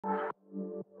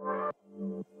Hey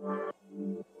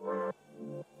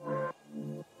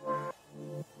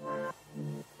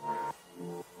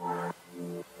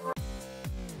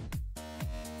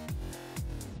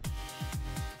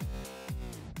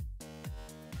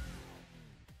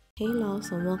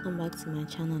loves, and welcome back to my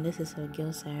channel. This is your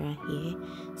girl Sarah here.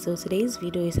 So today's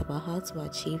video is about how to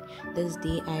achieve this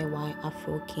DIY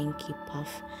Afro Kinky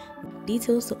Puff.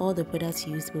 Details to all the products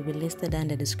used will be listed down in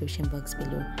the description box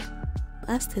below.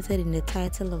 As stated in the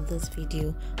title of this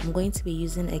video, I'm going to be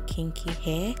using a kinky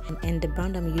hair, and the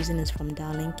brand I'm using is from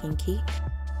Darling Kinky.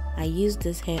 I used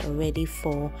this hair already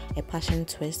for a passion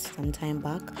twist some time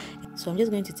back, so I'm just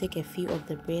going to take a few of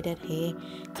the braided hair,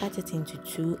 cut it into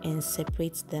two and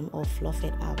separate them or fluff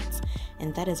it out,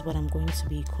 and that is what I'm going to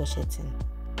be crocheting.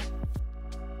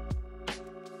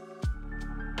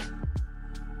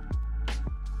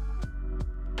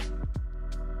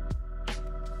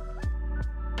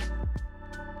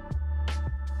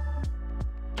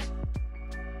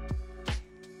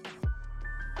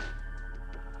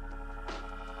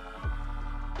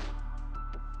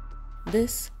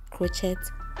 This crochet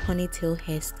ponytail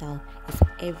hairstyle is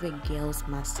every girl's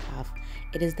must have.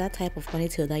 It is that type of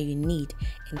ponytail that you need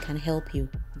and can help you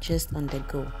just on the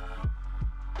go.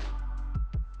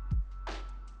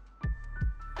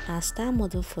 Our star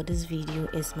model for this video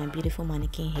is my beautiful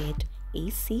mannequin head,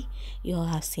 AC. You all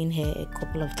have seen her a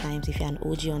couple of times if you're an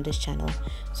OG on this channel.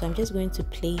 So I'm just going to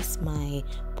place my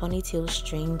ponytail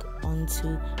string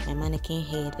onto my mannequin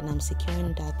head, and I'm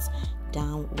securing that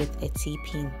down with a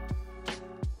T-pin.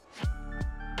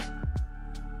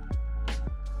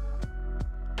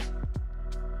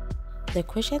 The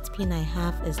crochet pin I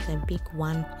have is the big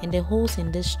one, and the holes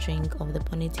in this string of the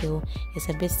ponytail is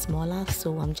a bit smaller,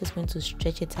 so I'm just going to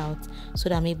stretch it out so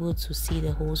that I'm able to see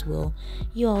the holes well.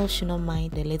 You all should not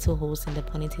mind the little holes in the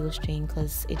ponytail string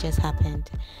because it just happened.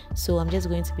 So I'm just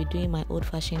going to be doing my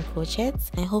old-fashioned crochet.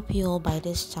 I hope you all by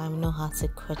this time know how to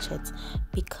crochet,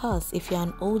 because if you're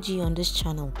an OG on this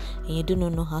channel and you do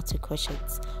not know how to crochet,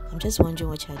 I'm just wondering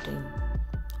what you're doing.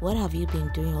 What have you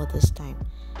been doing all this time?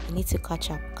 You need to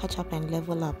catch up and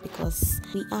level up, because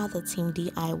we are the team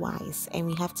DIYs and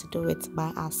we have to do it by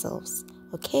ourselves,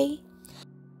 okay?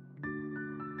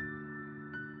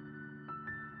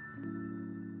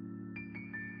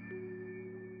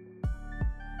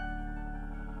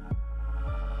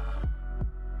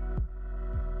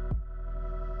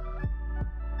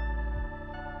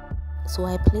 So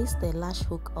I place the lash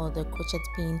hook or the crochet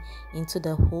pin into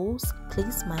the holes,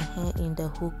 place my hair in the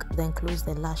hook, then close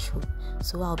the lash hook,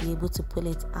 so I'll be able to pull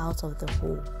it out of the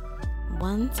hole.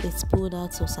 Once it's pulled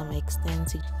out to some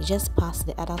extent, you just pass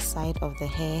the other side of the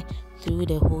hair through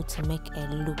the hole to make a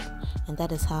loop, and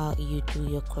that is how you do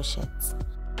your crochets.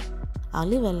 I'll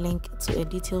leave a link to a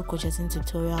detailed crocheting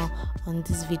tutorial on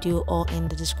this video or in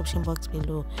the description box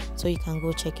below, so you can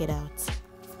go check it out.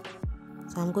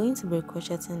 So I'm going to be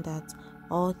crocheting that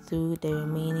all through the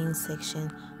remaining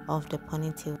section of the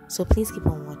ponytail, so please keep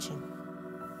on watching.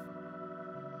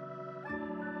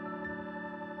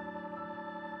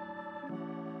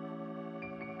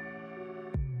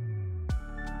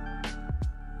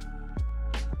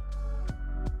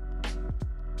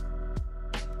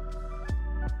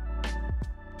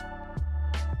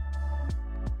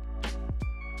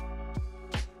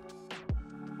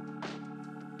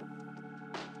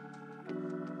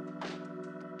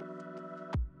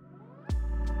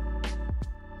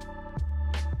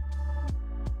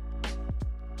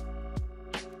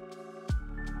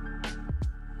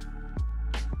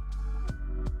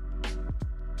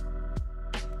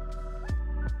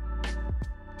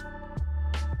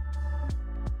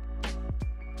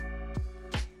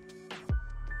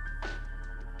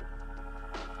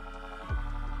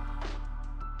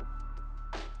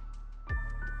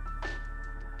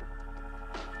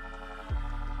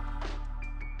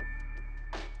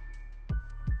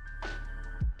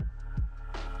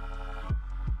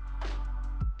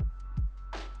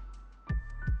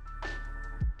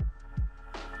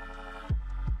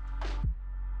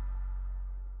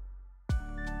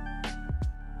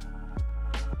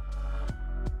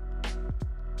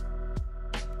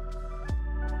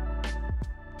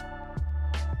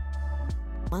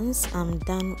 Once I'm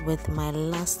done with my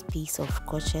last piece of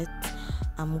crochet,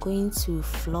 I'm going to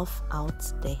fluff out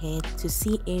the hair to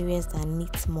see areas that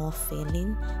need more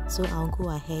filling, so I'll go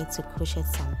ahead to crochet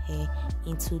some hair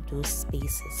into those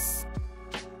spaces.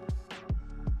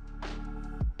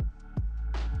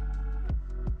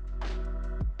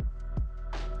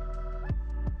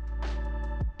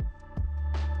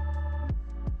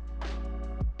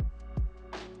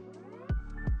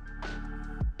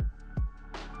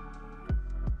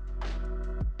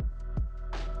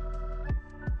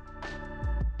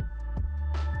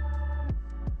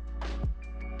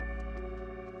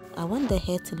 I want the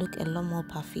hair to look a lot more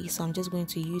puffy, so I'm just going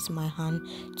to use my hand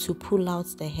to pull out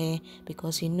the hair,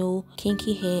 because you know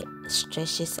kinky hair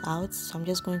stretches out. So I'm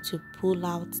just going to pull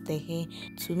out the hair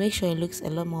to make sure it looks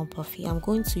a lot more puffy. I'm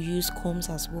going to use combs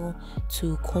as well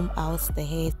to comb out the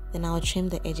hair, then I'll trim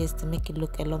the edges to make it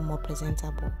look a lot more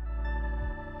presentable.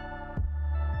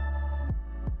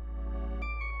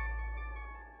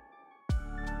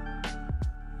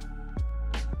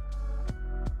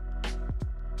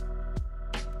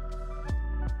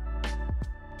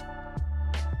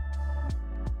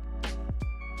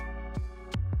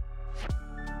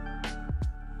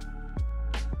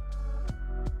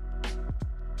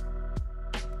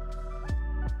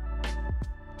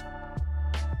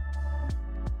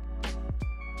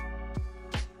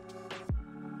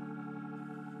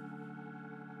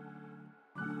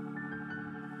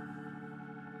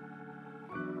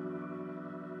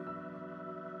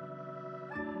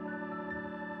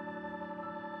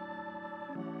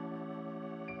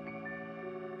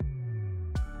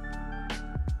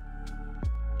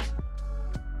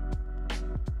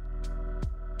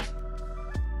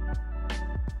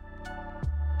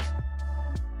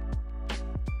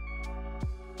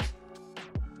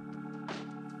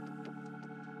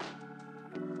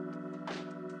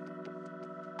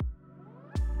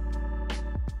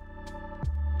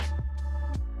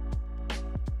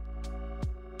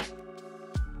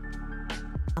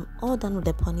 I'm all done with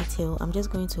the ponytail. I'm just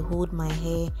going to hold my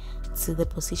hair to the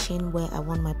position where I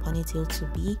want my ponytail to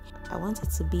be. I want it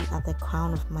to be at the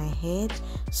crown of my head,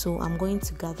 so I'm going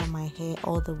to gather my hair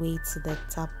all the way to the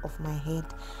top of my head,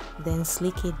 then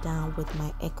slick it down with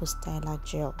my Acquah styler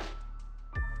gel.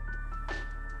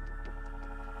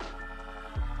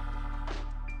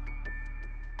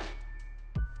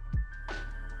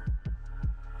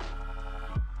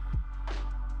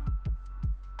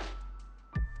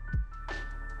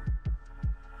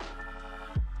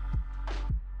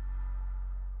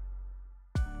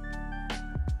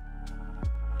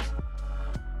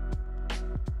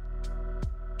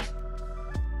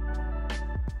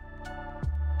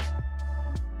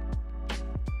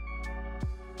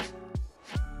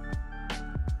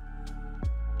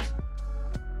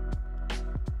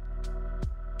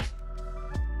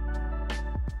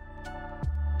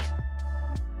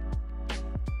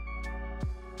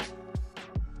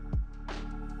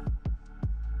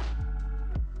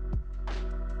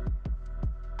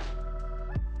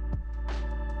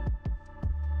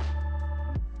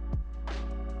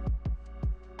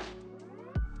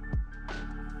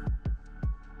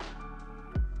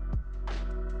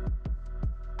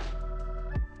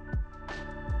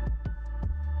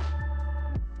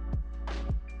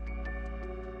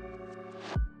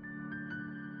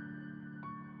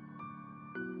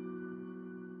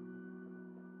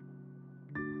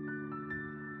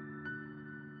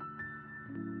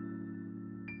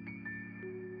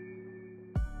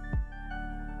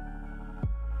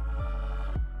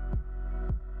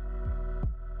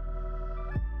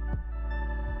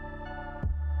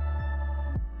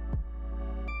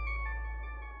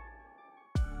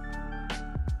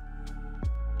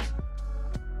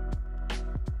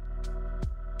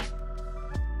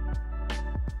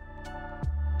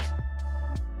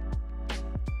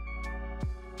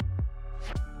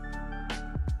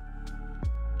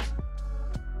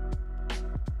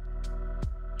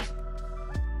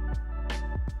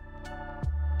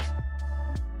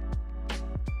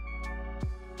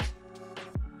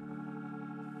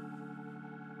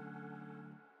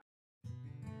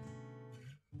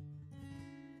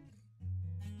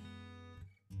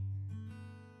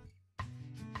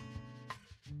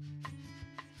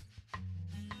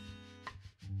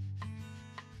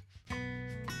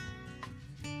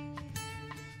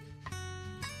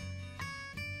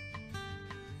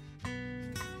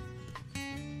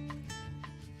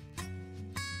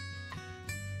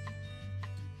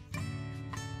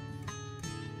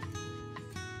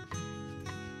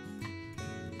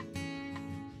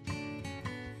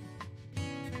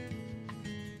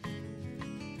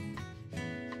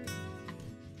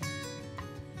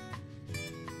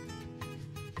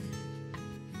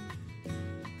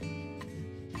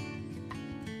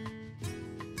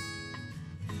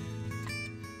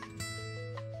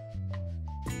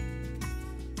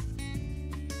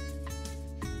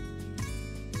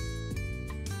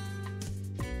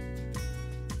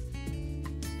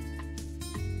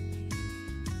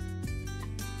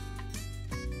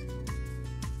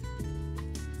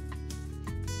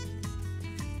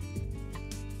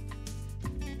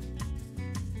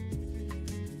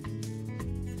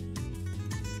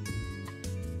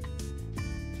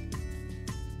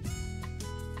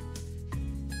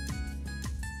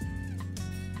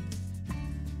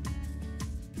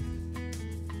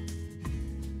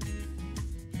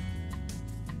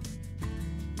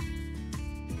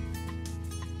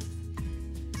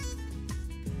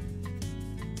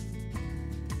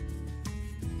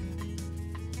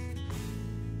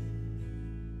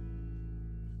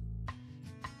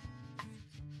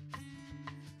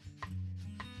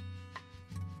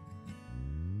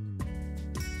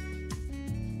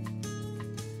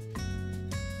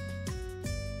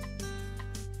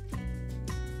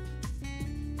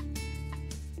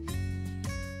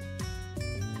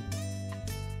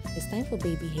 time for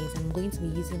baby hairs. I'm going to be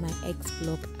using my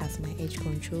XBlock as my edge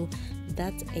control.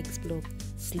 That XBlock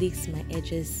slicks my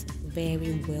edges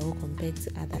very well compared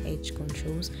to other edge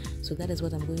controls, so that is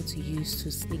what I'm going to use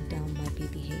to slick down my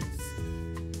baby hairs.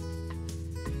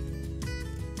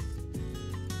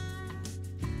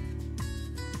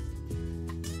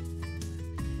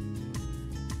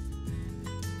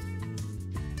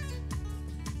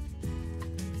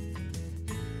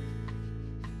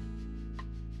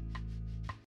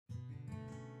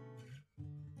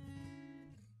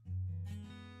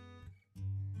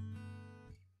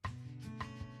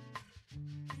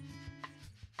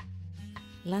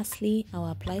 Lastly, I'll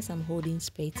apply some holding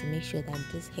spray to make sure that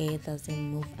this hair doesn't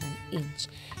move an inch.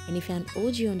 And if you're an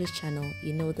OG on this channel,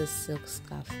 you know the silk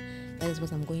scarf. That is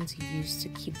what I'm going to use to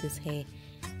keep this hair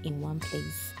in one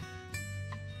place.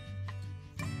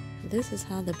 This is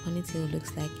how the ponytail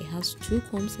looks like. It has 2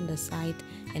 combs in the side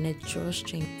and a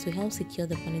drawstring to help secure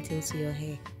the ponytail to your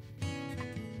hair.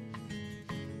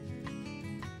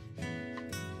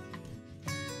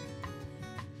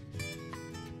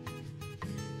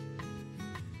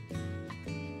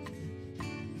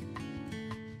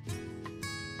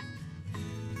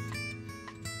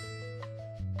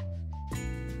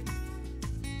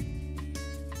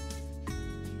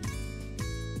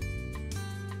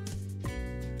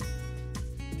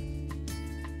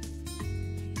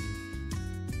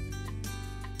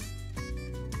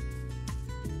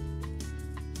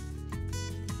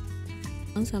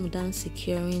 Once I'm done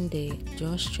securing the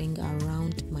drawstring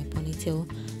around my ponytail,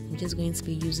 I'm just going to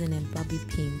be using a bobby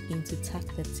pin to tuck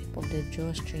the tip of the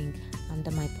drawstring under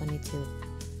my ponytail.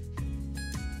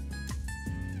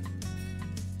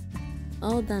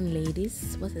 All done,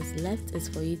 ladies. What is left is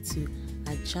for you to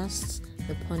adjust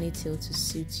the ponytail to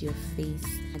suit your face.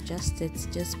 Adjust it,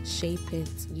 just shape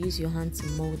it, use your hand to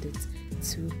mold it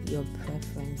to your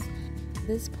preference.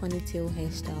 This ponytail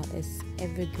hairstyle is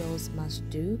every girl's must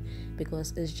do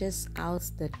because it's just out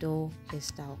the door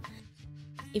hairstyle.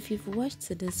 If you've watched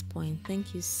to this point,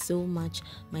 thank you so much.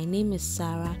 My name is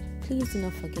Sarah. Please do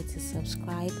not forget to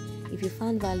subscribe. If you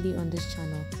found value on this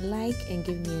channel, like and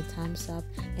give me a thumbs up,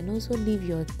 and also leave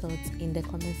your thoughts in the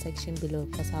comment section below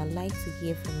because I'd like to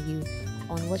hear from you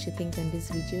on what you think on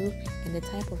this video and the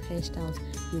type of hairstyles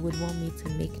you would want me to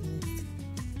make next.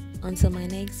 Until my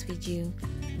next video,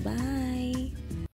 bye.